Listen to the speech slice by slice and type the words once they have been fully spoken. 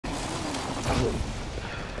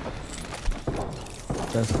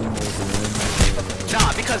That's the most.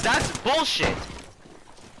 Nah, because that's bullshit.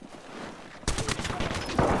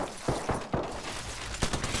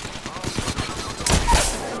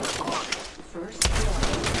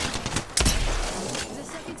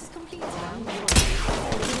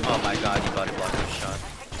 Oh my god, you body blocked this shot.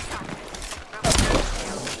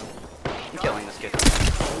 I'm killing this kid.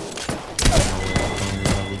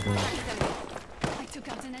 I took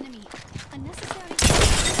out an enemy. Unnecessary.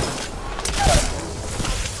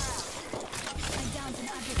 I downed an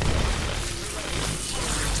adversary.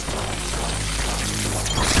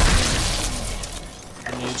 I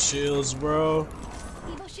need shields, bro.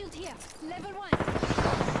 Evo shield here. Level 1.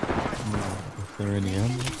 Is there any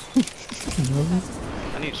ammo? No?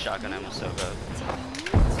 I need shotgun ammo so bad.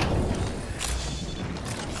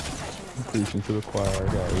 Preaching to the choir, I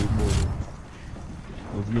got 8 more.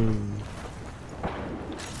 Let's go.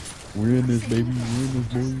 We're in this, baby. We're in this,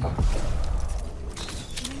 boy.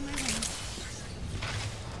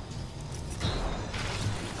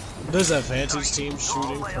 There's that Vantage team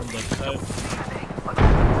shooting from the cut.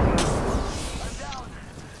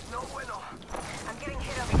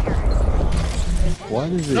 Why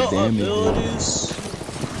does it No damage abilities. you?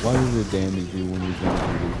 Why does it damage you when you're going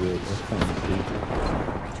through the whip? That's kind of stupid.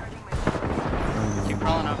 Keep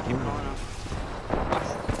crawling up, keep crawling up.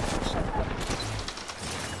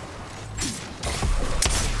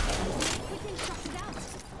 Quickly shot it out.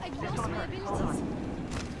 I've lost my abilities.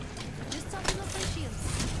 Just topping off my shields.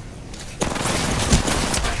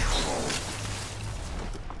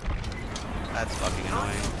 That's fucking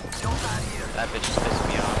annoying. That bitch is pissing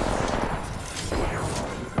me off.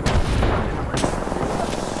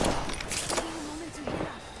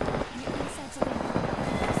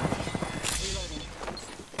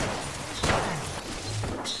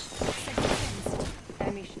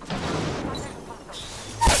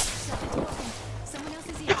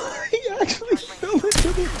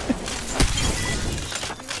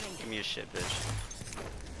 Give me a shit, bitch.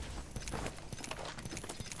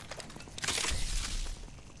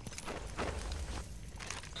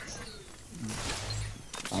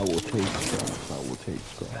 I will take scraps. I will take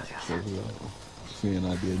scraps. As well. Seeing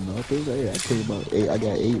I did nothing. Hey, I came out 8. I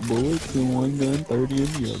got 8 bullets in one gun, 30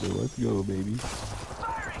 in the other. Let's go, baby.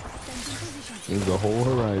 There's a whole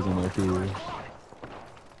horizon up here.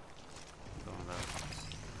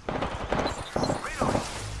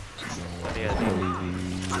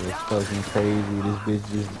 It's fucking crazy. This bitch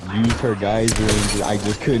just used her geyser and I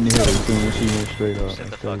just couldn't hit her as soon as she went straight up. Sit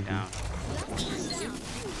the fuck down.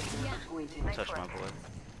 Touch my boy.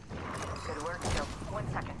 Good work, Joe.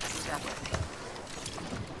 1 second. You got this.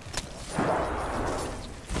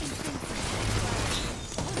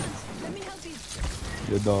 Let me help you.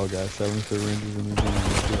 Your dog got 7 syringes in the game.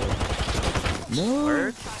 No.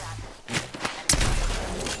 Word?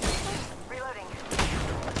 Reloading.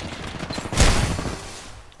 Reloading.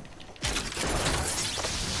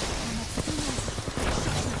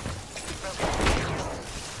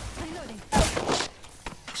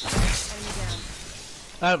 Enemy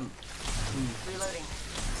down. Reloading.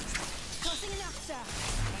 Crossing an after.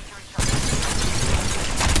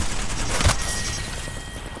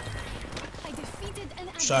 I defeated an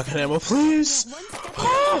adversary. Shotgun ammo, please. One step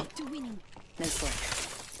closer to winning. Nice work.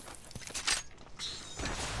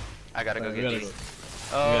 I gotta go We get gotta these. go.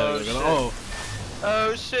 Oh, We shit. gotta go.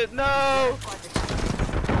 Oh shit, no!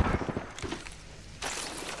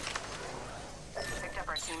 Picked up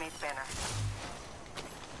our teammate's banner.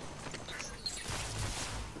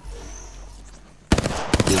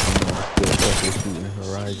 Still shooting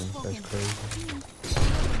horizons. That's crazy.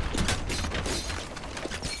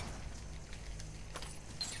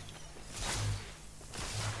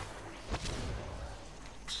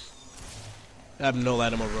 I have no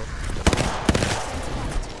light ammo, bro.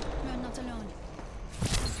 You're not alone.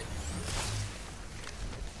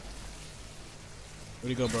 Where'd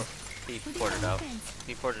he go, bro? He poured it out.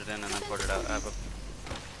 He poured it in and I poured it out. I have a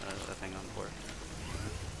thing on the board.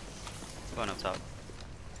 Going up top.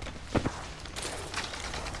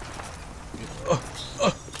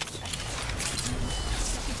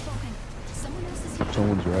 Someone else is here.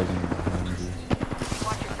 Someone's driving behind you.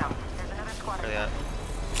 Watch yourself. There's another squad. Where they at?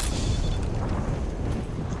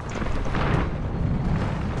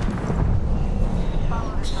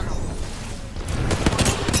 Follow the tunnel.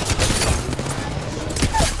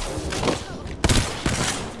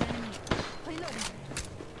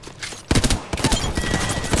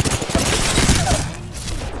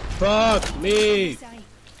 Fuck me!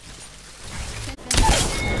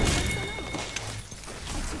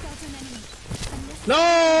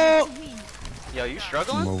 No! Yo, Yo, you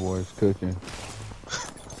struggling? My boy's cooking.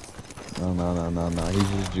 No. He's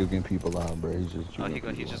just juking people out, bro. He's just Oh,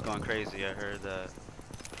 juking he's just people going crazy. I heard that.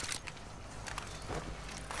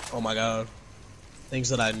 Oh my god. Things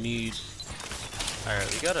that I need.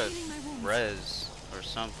 Alright, we gotta res or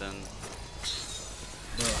something.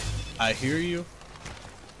 Bro, I hear you.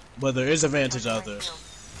 But there is advantage out there.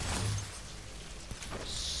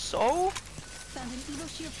 So? Found an evil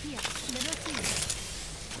shield here. Level 3.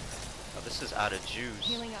 Oh, this is out of juice.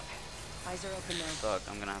 Healing up. Eyes are open now. Fuck,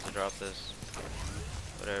 I'm gonna have to drop this.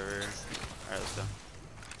 Whatever. Alright, let's go.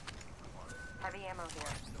 Heavy ammo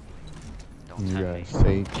here. Don't You tempt me. got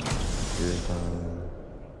sake. Your time.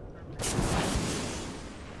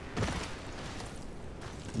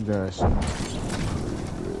 You got some.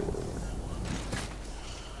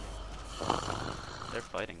 They're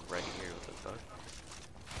fighting right here. What the fuck?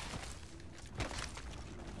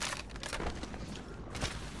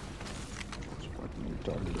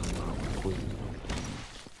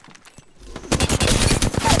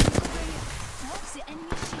 Knocks the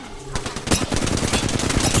enemy shield.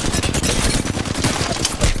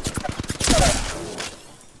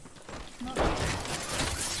 Not yet.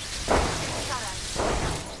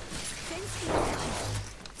 Fence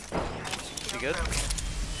You good?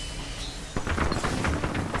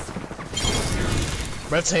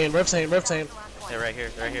 Reftane. They're right here.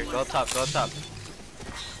 They're right here. Go up top. Go up top.